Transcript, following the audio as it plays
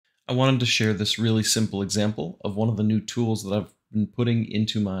I wanted to share this really simple example of one of the new tools that I've been putting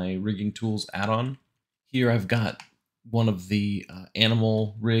into my rigging tools add-on. Here I've got one of the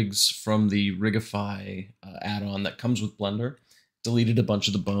animal rigs from the Rigify add-on that comes with Blender. Deleted a bunch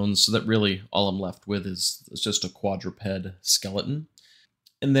of the bones so that really all I'm left with is just a quadruped skeleton.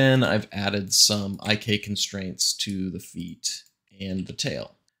 And then I've added some IK constraints to the feet and the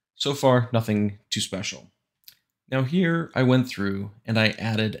tail. So far, nothing too special. Now here I went through and I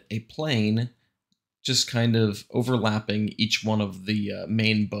added a plane just kind of overlapping each one of the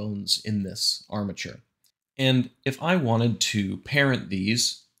main bones in this armature. And if I wanted to parent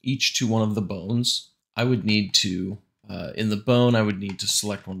these, each to one of the bones, I would need to, in the bone, I would need to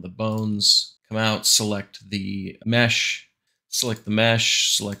select one of the bones, come out, select the mesh, select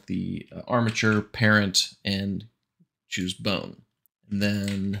the armature, parent, and choose bone. And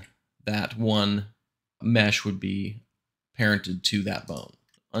then that one mesh would be parented to that bone.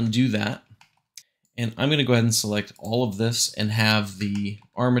 Undo that. And I'm going to go ahead and select all of this and have the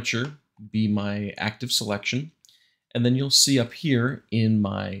armature be my active selection. And then you'll see up here in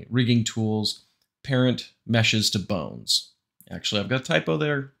my rigging tools, parent meshes to bones. Actually, I've got a typo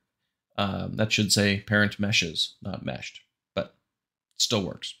there. That should say parent meshes, not meshed, but it still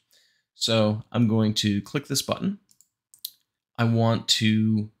works. So I'm going to click this button. I want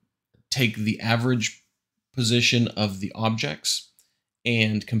to take the average position of the objects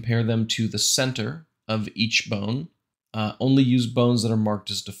and compare them to the center of each bone. Only use bones that are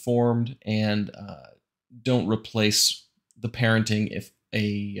marked as deformed, and don't replace the parenting if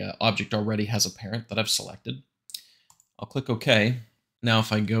a object already has a parent that I've selected. I'll click OK. Now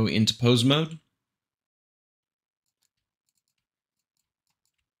if I go into pose mode,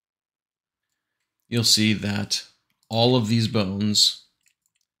 you'll see that all of these bones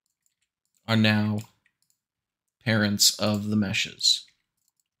are now parents of the meshes.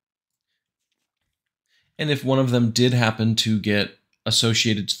 And if one of them did happen to get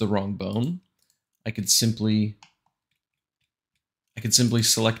associated to the wrong bone, I could simply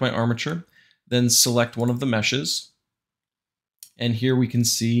select my armature, then select one of the meshes. And here we can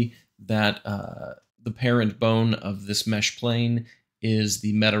see that the parent bone of this mesh plane is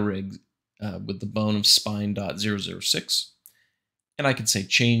the meta rig with the bone of spine.006. And I could say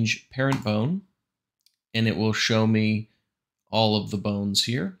change parent bone, and it will show me all of the bones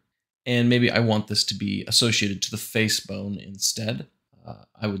here. And maybe I want this to be associated to the face bone instead.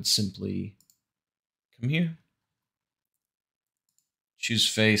 I would simply come here, choose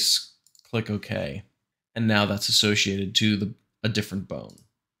face, click OK. And now that's associated to a different bone.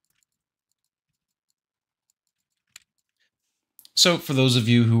 So for those of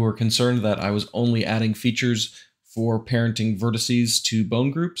you who are concerned that I was only adding features for parenting vertices to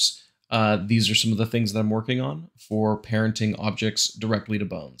bone groups, these are some of the things that I'm working on for parenting objects directly to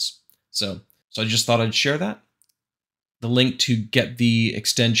bones. So I just thought I'd share that. The link to get the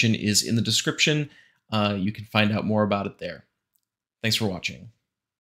extension is in the description. You can find out more about it there. Thanks for watching.